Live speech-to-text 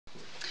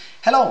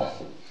Hello,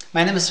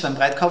 my name is Sven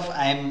Breitkopf.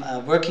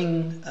 I'm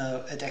working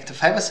at Active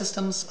Fiber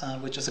Systems,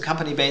 which is a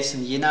company based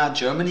in Jena,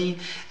 Germany,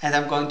 and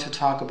I'm going to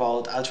talk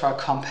about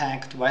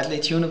ultra-compact,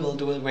 widely tunable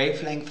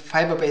dual-wavelength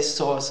fiber-based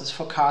sources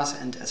for CARS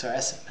and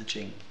SRS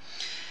imaging.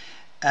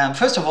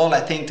 First of all,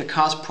 I think the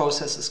CARS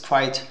process is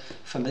quite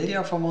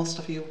familiar for most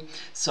of you,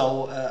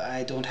 so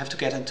I don't have to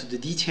get into the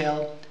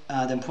detail.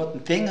 The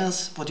important thing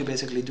is what you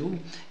basically do.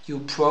 You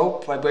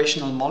probe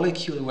vibrational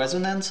molecule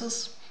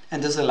resonances,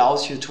 and this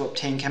allows you to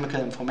obtain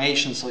chemical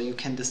information, so you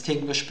can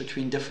distinguish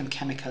between different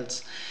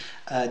chemicals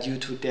due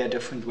to their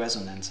different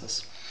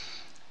resonances.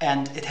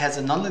 And it has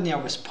a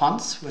nonlinear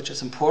response, which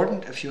is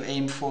important if you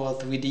aim for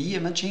 3D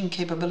imaging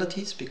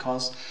capabilities,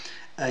 because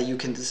you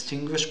can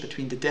distinguish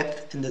between the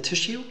depth in the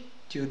tissue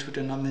due to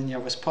the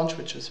nonlinear response,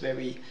 which is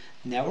very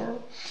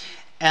narrow.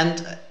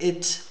 And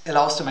it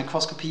allows the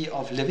microscopy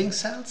of living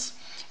cells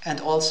and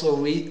also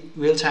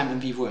real-time in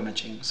vivo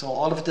imaging. So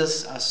all of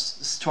this are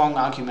strong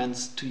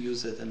arguments to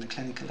use it in a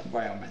clinical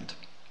environment.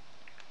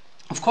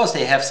 Of course,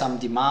 they have some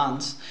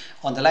demands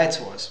on the light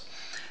source.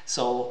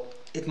 So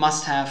it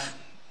must have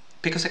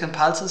picosecond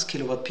pulses,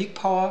 kilowatt peak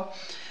power,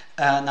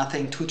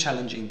 nothing too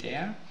challenging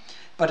there.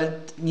 But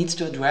it needs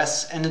to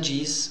address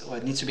energies, or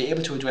it needs to be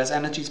able to address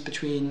energies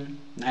between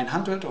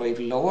 900 or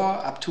even lower,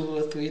 up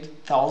to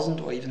 3000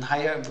 or even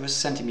higher versus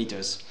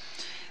centimeters.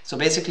 So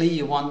basically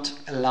you want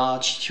a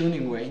large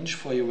tuning range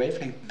for your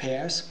wavelength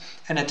pairs,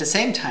 and at the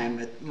same time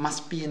it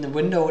must be in a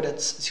window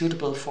that's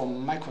suitable for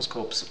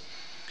microscopes.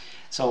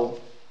 So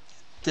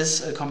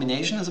this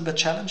combination is a bit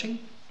challenging.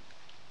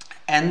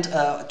 And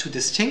to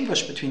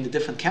distinguish between the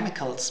different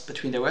chemicals,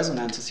 between the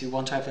resonances, you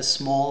want to have a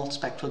small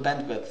spectral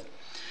bandwidth.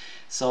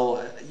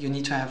 So you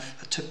need to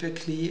have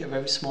typically a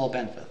very small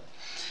bandwidth.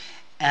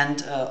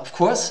 And of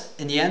course,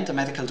 in the end, the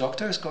medical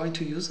doctor is going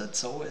to use it,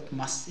 so it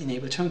must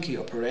enable turnkey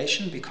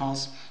operation,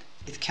 because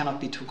it cannot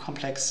be too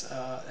complex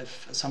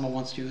if someone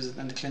wants to use it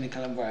in the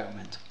clinical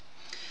environment.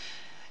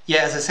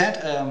 Yeah, as I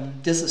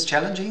said, this is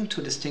challenging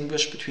to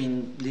distinguish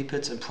between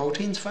lipids and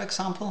proteins, for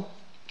example.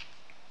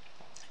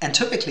 And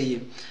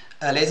typically,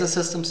 laser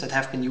systems that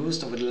have been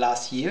used over the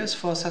last years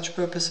for such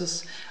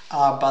purposes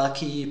are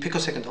bulky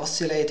picosecond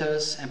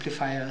oscillators,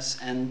 amplifiers,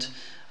 and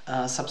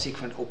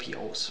subsequent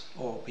OPOs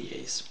or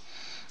OPAs.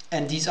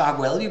 And these are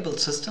valuable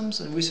systems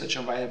in research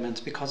environments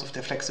because of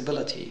their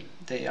flexibility.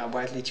 They are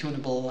widely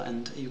tunable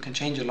and you can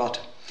change a lot.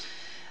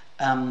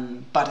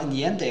 But in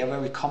the end, they are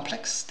very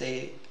complex,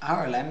 they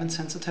are alignment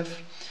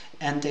sensitive,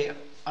 and they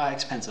are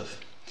expensive.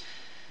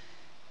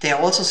 They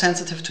are also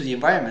sensitive to the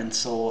environment,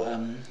 so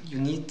you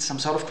need some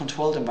sort of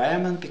controlled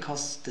environment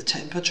because the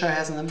temperature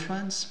has an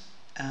influence.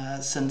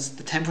 Since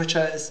the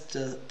temperature is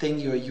the thing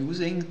you're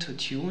using to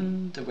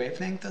tune the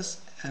wavelength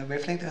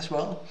as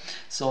well.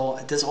 So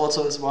this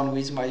also is one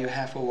reason why you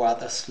have a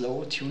rather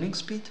slow tuning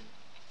speed.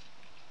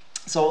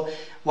 So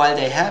while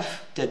they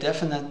have their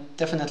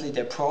definitely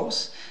their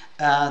pros,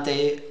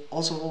 they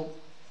also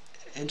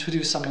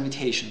introduce some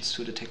limitations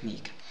to the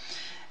technique.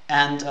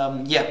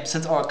 And yeah,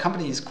 since our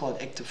company is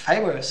called Active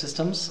Fiber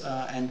Systems,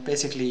 and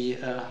basically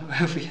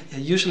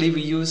usually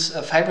we use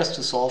fibers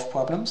to solve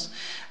problems,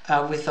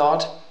 we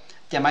thought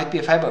there might be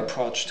a fiber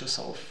approach to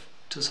solve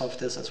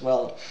this as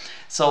well.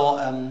 So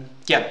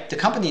yeah, the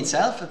company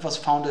itself, it was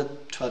founded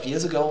 12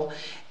 years ago,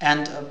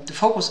 and the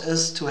focus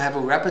is to have a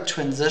rapid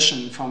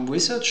transition from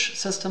research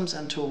systems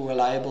into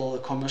reliable,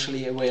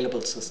 commercially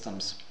available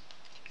systems.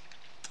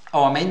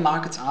 Our main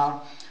markets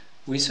are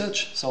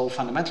research, so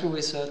fundamental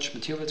research,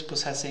 materials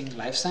processing,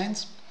 life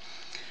science.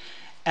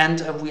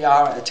 And we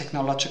are a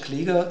technological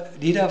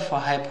leader for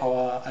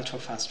high-power,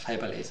 ultra-fast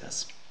fiber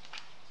lasers.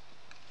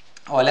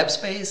 Our lab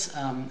space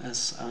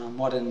is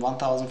more than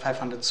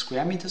 1,500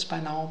 square meters by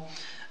now,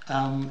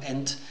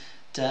 and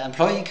the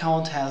employee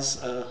count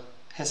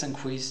has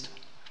increased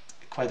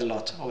quite a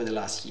lot over the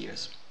last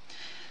years.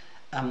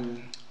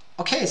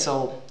 Okay,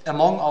 so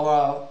among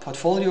our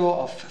portfolio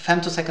of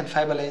femtosecond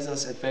fiber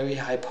lasers at very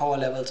high power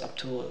levels up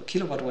to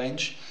kilowatt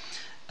range,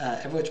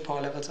 average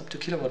power levels up to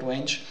kilowatt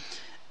range,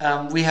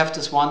 we have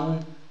this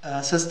one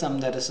system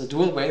that is a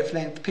dual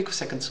wavelength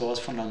picosecond source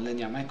for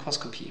nonlinear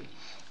microscopy.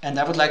 And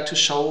I would like to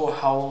show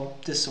how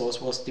this source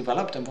was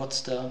developed and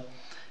what's the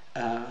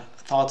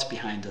thoughts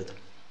behind it.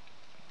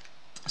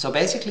 So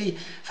basically,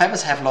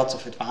 fibers have lots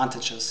of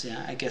advantages.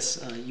 Yeah, I guess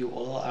you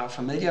all are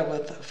familiar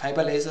with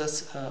fiber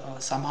lasers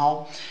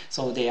somehow.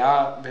 So they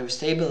are very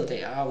stable,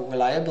 they are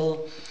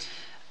reliable.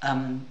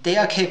 They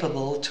are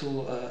capable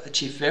to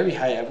achieve very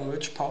high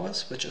average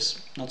powers, which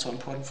is not so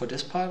important for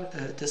this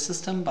this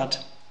system,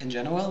 but in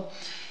general.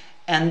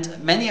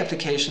 And many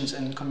applications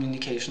in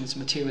communications,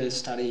 material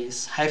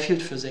studies, high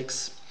field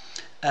physics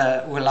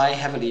rely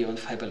heavily on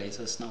fiber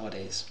lasers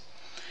nowadays.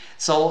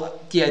 So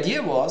the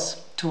idea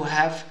was to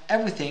have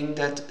everything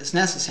that is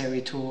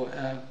necessary to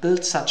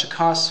build such a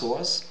CARS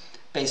source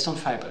based on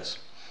fibers.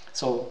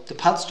 So the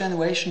pulse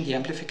generation, the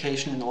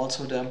amplification, and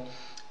also the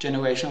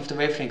generation of the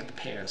wavelength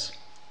pairs.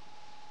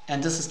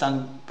 And this is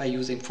done by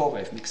using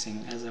 4-wave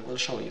mixing, as I will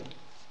show you.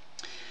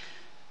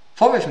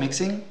 4-wave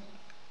mixing,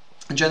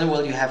 in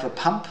general, you have a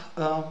pump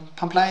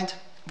light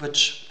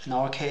which in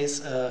our case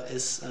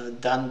is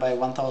done by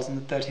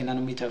 1030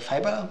 nanometer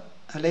fiber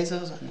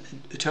lasers, an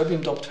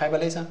ytterbium doped fiber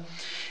laser,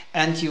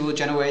 and you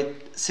generate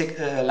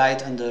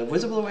light in the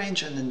visible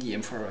range and in the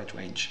infrared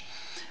range.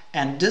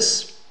 And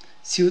this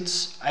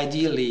suits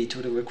ideally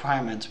to the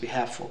requirements we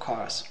have for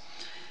cars.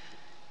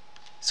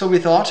 So we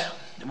thought,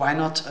 why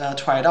not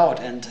try it out?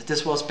 And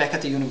this was back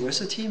at the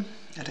university,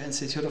 at the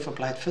Institute of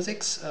Applied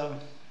Physics,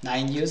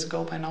 9 years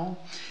ago by now.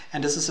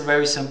 And this is a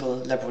very simple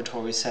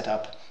laboratory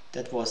setup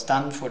that was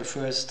done for the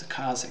first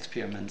CARS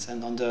experiments.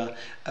 And on the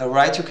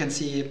right you can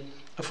see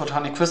a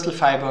photonic crystal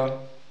fiber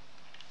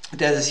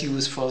that is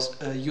used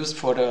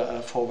for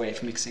the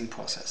four-wave mixing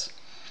process.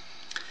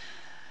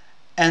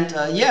 And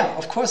yeah,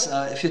 of course,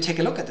 if you take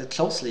a look at it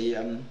closely,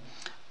 in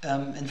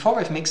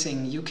four-wave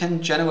mixing you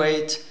can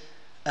generate,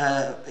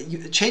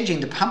 changing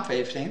the pump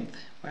wavelength,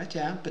 right?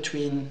 Yeah,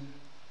 between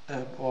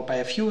or by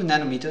a few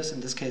nanometers,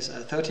 in this case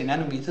 30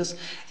 nanometers,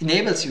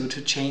 enables you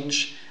to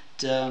change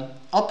the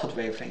output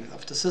wavelength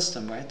of the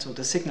system, right? So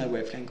the signal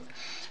wavelength.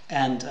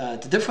 And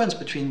the difference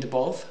between the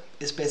both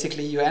is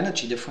basically your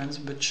energy difference,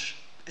 which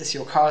is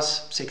your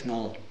CARS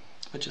signal,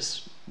 which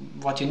is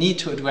what you need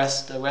to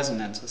address the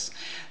resonances.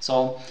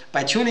 So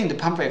by tuning the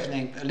pump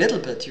wavelength a little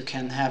bit, you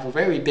can have a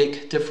very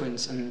big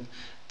difference in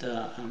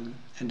the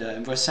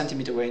inverse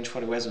centimeter range for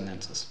the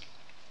resonances.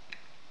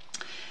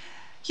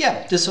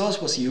 Yeah, this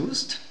source was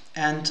used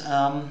and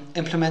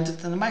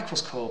implemented in the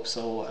microscope.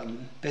 So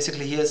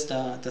basically here's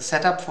the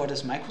setup for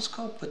this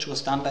microscope, which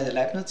was done by the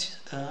Leibniz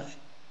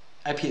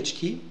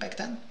IPHT back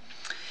then.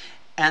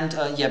 And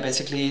yeah,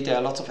 basically there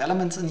are lots of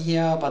elements in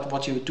here, but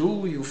what you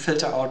do, you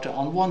filter out the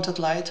unwanted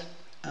light,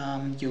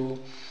 you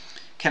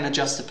can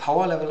adjust the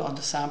power level on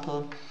the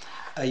sample,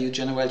 you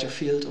generate your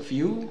field of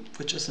view,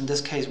 which is in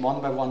this case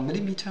 1 by 1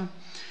 millimeter.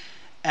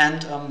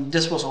 And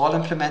this was all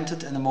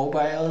implemented in a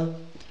mobile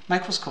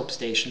microscope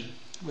station,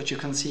 which you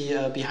can see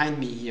behind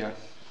me here.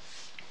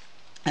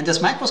 And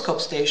this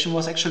microscope station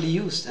was actually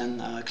used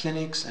in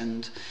clinics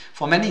and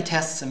for many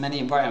tests in many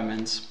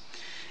environments.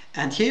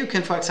 And here you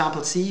can, for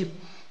example, see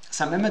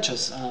some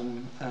images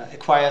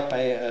acquired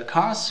by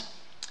CARS,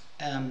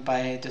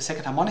 by the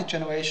second harmonic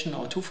generation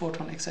or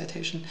two-photon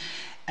excitation,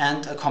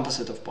 and a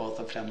composite of both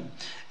of them.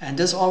 And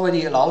this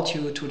already allowed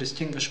you to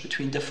distinguish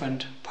between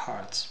different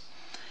parts.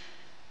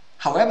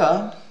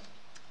 However,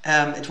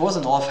 it was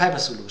an all-fiber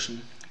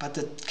solution, but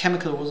the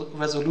chemical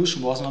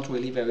resolution was not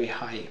really very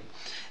high.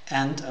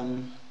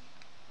 And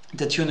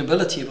the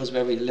tunability was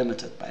very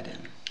limited by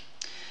then.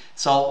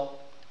 So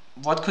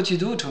what could you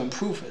do to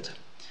improve it?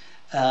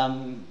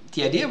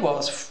 The idea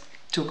was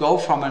to go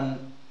from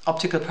an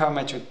optical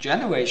parametric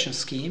generation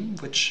scheme,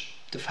 which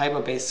the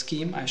fiber-based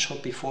scheme I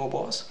showed before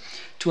was,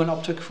 to an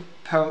optical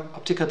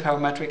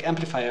parametric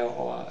amplifier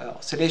or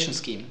oscillation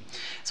scheme.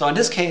 So in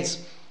this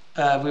case,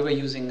 we were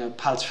using a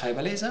pulsed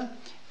fiber laser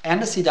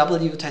and a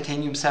CW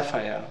titanium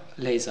sapphire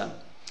laser.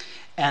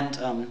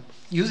 And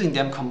using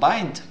them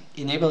combined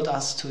enabled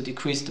us to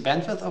decrease the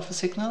bandwidth of a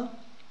signal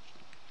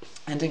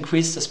and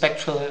increase the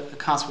spectral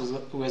CARS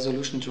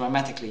resolution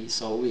dramatically.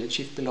 So we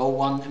achieved below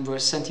 1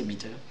 inverse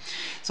centimeter.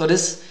 So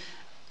this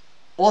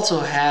also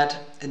had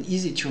an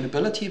easy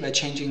tunability by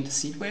changing the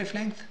seed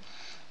wavelength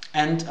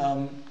and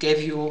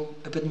gave you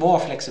a bit more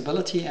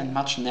flexibility and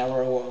much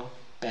narrower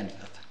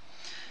bandwidth.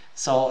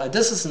 So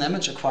this is an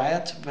image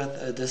acquired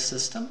with this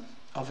system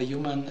of a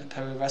human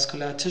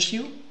perivascular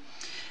tissue.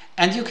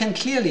 And you can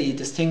clearly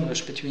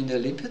distinguish between the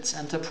lipids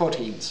and the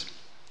proteins.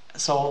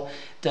 So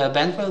the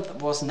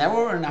bandwidth was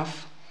narrow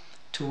enough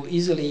to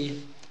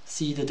easily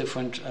see the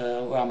different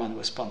Raman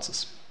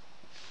responses.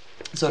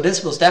 So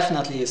this was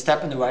definitely a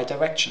step in the right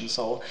direction.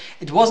 So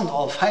it wasn't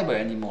all fiber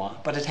anymore,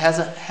 but it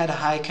had a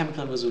high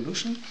chemical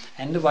resolution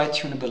and the right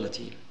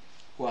tunability,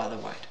 rather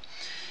wide.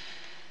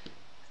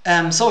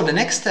 So the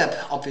next step,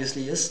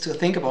 obviously, is to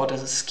think about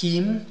a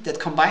scheme that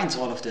combines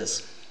all of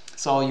this.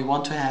 So you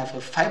want to have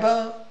a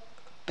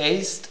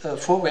fiber-based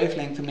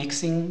four-wavelength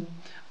mixing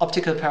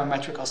optical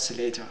parametric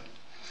oscillator.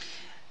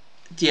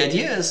 The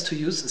idea is to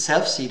use a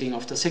self-seeding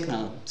of the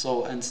signal.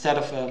 So instead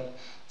of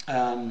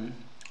a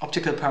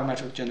optical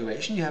parametric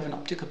generation, you have an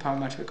optical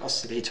parametric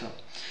oscillator.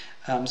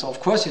 So of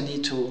course you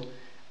need to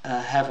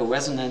have a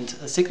resonant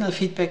signal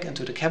feedback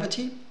into the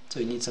cavity.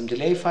 So you need some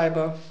delay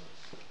fiber,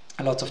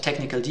 lots of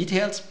technical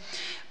details.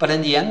 But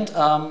in the end,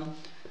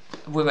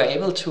 we were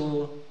able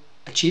to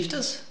achieve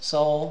this.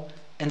 So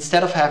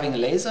instead of having a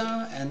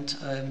laser and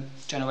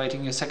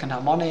generating a second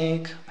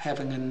harmonic,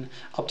 having an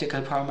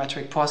optical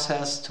parametric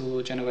process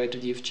to generate the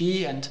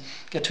DFG and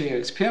get to your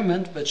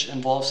experiment, which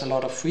involves a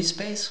lot of free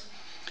space,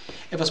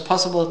 it was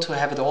possible to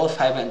have it all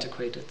fiber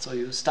integrated. So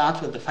you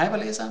start with the fiber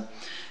laser,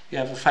 you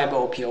have a fiber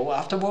OPO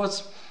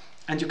afterwards,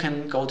 and you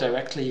can go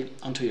directly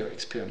onto your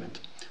experiment.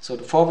 So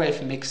the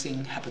four-wave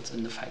mixing happens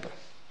in the fiber.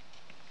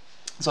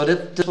 So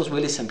this was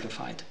really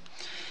simplified.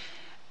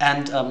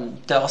 And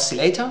the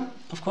oscillator,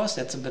 of course,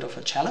 that's a bit of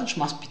a challenge,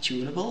 must be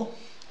tunable.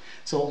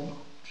 So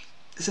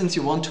since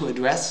you want to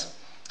address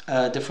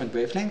different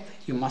wavelength,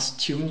 you must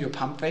tune your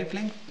pump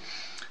wavelength.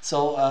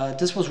 So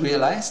this was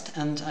realized,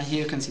 and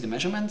here you can see the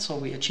measurement. So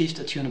we achieved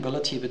a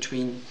tunability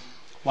between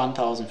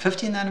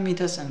 1050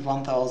 nanometers and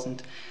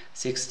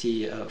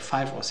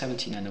 1065 or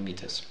 70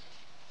 nanometers,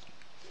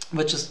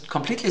 which is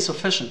completely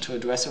sufficient to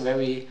address a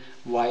very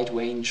wide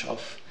range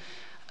of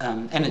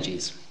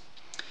energies.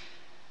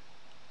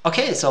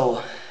 Okay,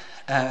 so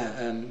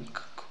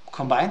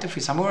combined, if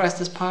we summarize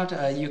this part,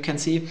 you can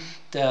see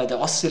the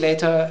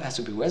oscillator has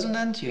to be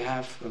resonant. You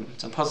have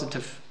some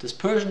positive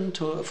dispersion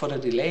for the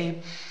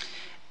delay,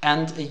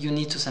 and you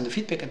need to send the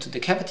feedback into the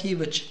cavity,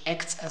 which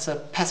acts as a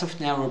passive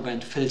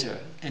narrowband filter.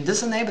 And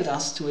this enabled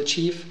us to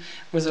achieve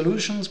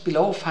resolutions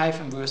below 5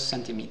 inverse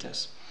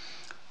centimeters.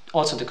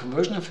 Also, the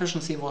conversion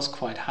efficiency was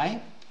quite high,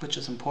 which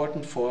is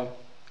important for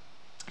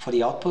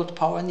the output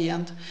power in the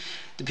end.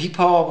 The peak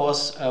power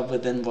was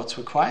within what's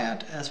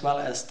required, as well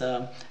as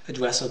the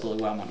addressable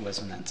Raman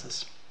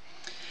resonances.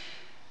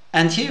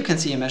 And here you can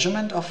see a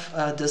measurement of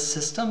this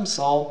system.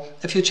 So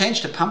if you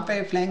change the pump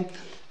wavelength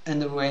in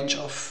the range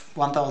of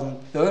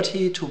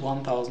 1030 to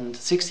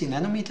 1060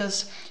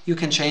 nanometers, you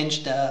can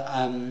change the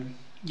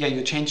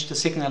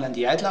signal and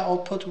the idler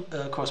output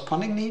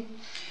correspondingly,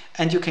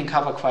 and you can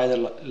cover quite a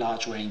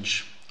large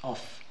range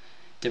of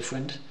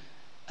different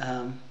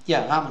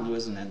Raman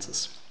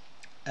resonances.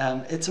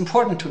 It's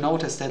important to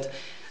notice that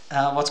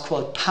what's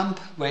called pump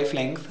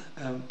wavelength,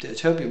 the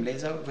terbium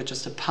laser, which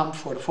is the pump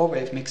for the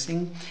 4-wave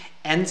mixing,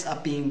 ends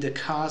up being the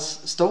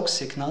CARS Stokes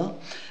signal,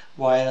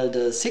 while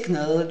the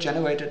signal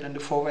generated in the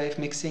 4-wave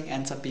mixing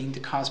ends up being the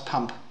CARS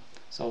pump.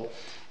 So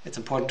it's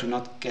important to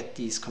not get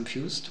these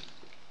confused.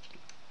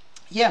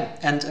 Yeah,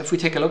 and if we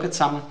take a look at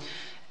some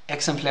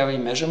exemplary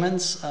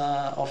measurements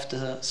of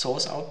the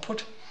source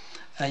output,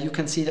 you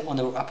can see that on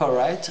the upper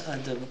right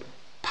the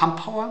pump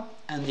power,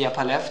 and the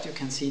upper left you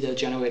can see the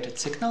generated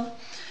signal.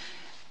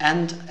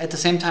 And at the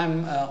same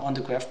time on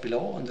the graph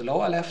below, on the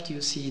lower left,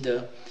 you see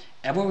the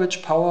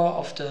average power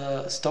of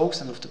the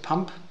Stokes and of the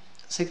pump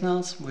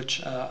signals,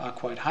 which are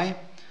quite high,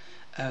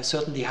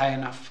 certainly high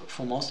enough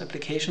for most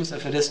applications.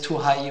 If it is too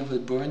high, you will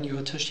burn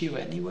your tissue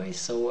anyway,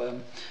 so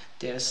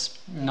there's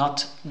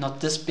not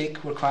this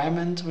big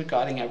requirement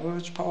regarding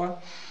average power.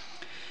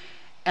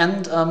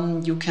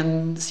 And you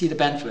can see the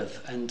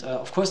bandwidth, and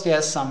of course there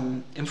are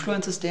some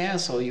influences there.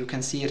 So you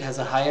can see it has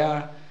a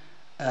higher,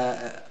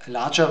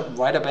 larger,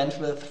 wider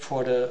bandwidth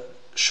for the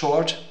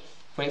short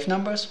wave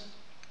numbers,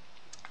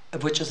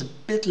 which is a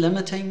bit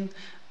limiting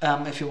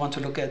if you want to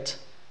look at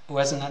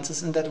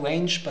resonances in that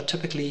range, but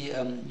typically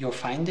you're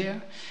fine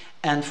there.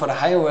 And for the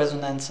higher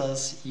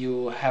resonances,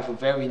 you have a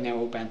very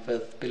narrow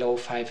bandwidth below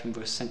 5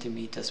 inverse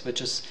centimeters, which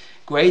is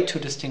great to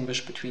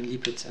distinguish between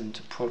lipids and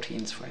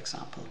proteins, for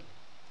example.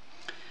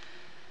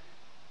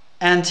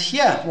 And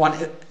yeah,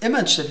 one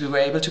image that we were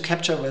able to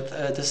capture with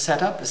this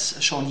setup is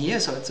shown here.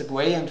 So it's a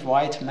gray and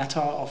white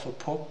matter of a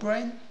pork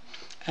brain.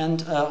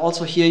 And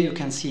also here you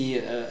can see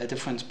a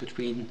difference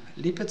between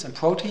lipids and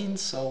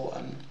proteins. So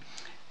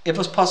it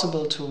was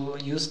possible to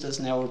use this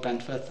narrow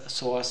bandwidth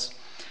source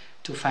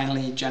to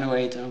finally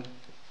generate a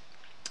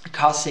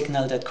CARS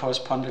signal that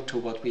corresponded to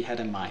what we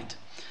had in mind.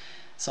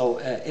 So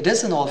it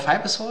is an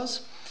all-fiber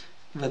source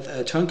with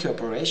a turnkey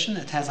operation.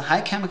 It has a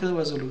high chemical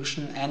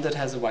resolution, and it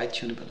has a wide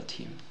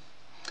tunability.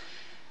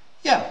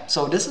 Yeah,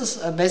 so this is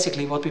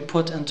basically what we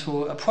put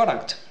into a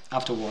product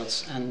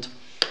afterwards, and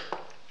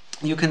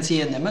you can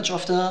see an image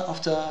of the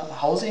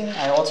housing.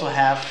 I also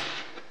have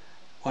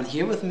one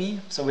here with me,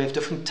 so we have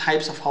different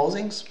types of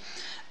housings,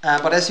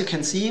 but as you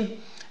can see,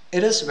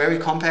 it is very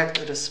compact,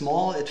 it is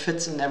small, it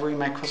fits in every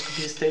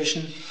microscopy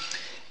station,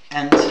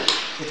 and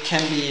it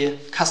can be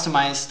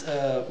customized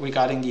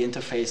regarding the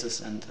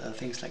interfaces and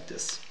things like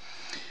this.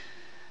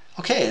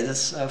 Okay, it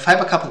is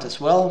fiber coupled as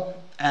well,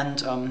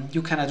 and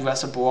you can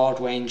address a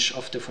broad range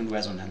of different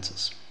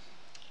resonances.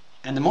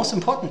 And the most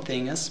important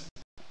thing is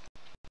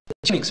the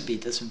tuning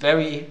speed is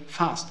very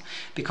fast,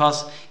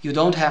 because you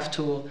don't have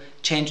to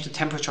change the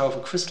temperature of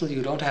a crystal,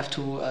 you don't have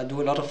to do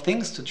a lot of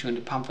things to tune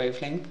the pump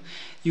wavelength.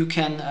 You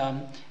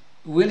can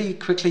really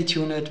quickly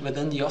tune it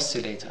within the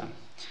oscillator.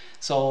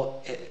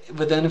 So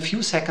within a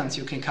few seconds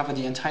you can cover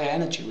the entire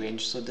energy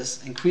range, so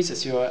this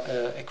increases your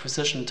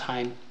acquisition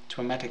time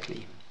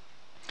dramatically.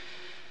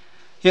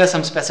 Here are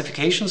some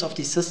specifications of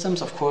these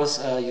systems. Of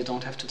course, you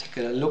don't have to take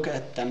a look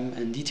at them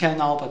in detail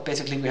now, but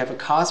basically we have a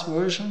CARS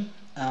version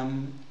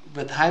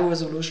with high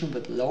resolution,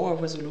 with lower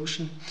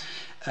resolution,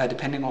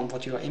 depending on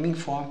what you are aiming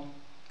for.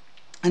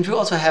 And we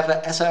also have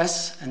an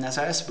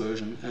SRS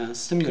version,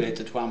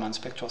 stimulated Raman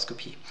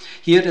spectroscopy.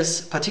 Here it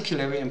is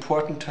particularly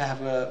important to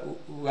have a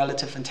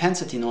relative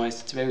intensity noise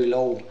that's very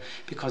low,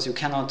 because you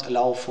cannot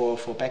allow for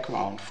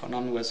background, for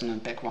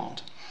non-resonant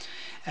background.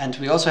 And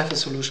we also have a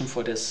solution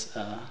for this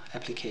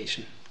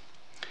application.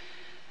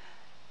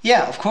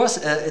 Yeah, of course,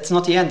 it's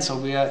not the end. So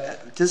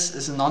this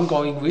is an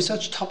ongoing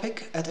research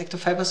topic at Active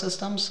Fiber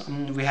Systems.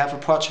 We have a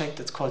project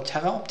that's called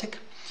TerraOptic.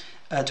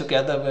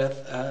 Together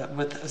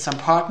with some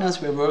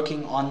partners, we're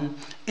working on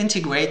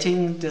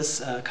integrating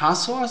this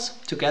CARS source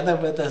together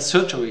with a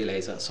surgery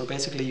laser. So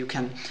basically you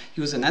can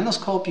use a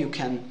nanoscope, you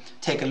can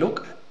take a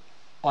look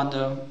on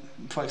the,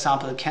 for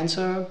example,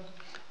 cancer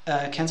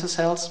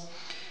cells,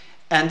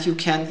 and you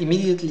can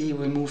immediately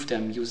remove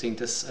them using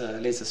this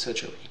laser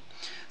surgery.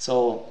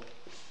 So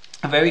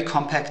a very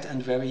compact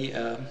and very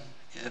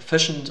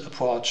efficient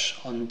approach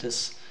on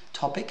this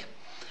topic.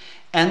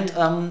 And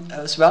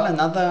as well,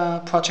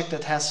 another project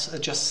that has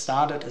just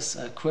started is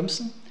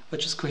CRIMSON,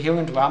 which is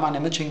coherent Raman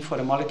imaging for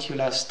the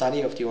molecular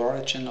study of the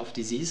origin of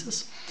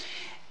diseases.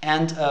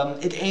 And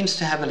it aims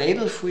to have a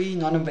label-free,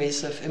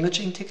 non-invasive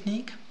imaging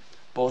technique,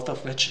 both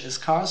of which is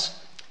CARS,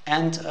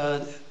 and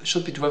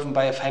should be driven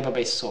by a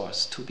fiber-based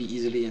source to be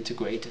easily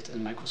integrated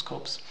in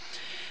microscopes.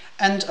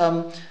 And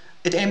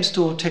it aims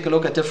to take a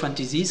look at different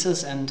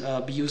diseases and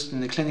be used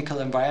in the clinical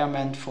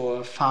environment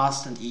for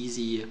fast and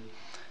easy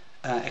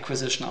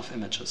acquisition of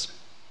images.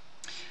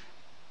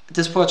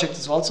 This project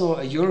is also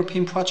a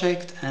European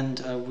project,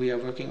 and we are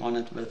working on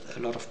it with a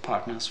lot of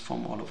partners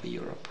from all over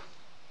Europe.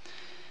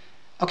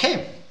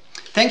 Okay,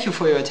 thank you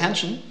for your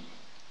attention.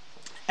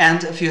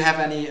 And if you have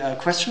any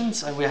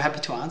questions, we're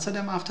happy to answer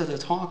them after the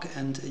talk.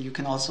 And you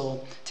can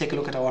also take a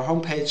look at our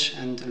homepage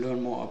and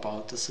learn more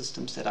about the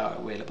systems that are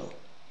available.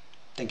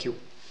 Thank you.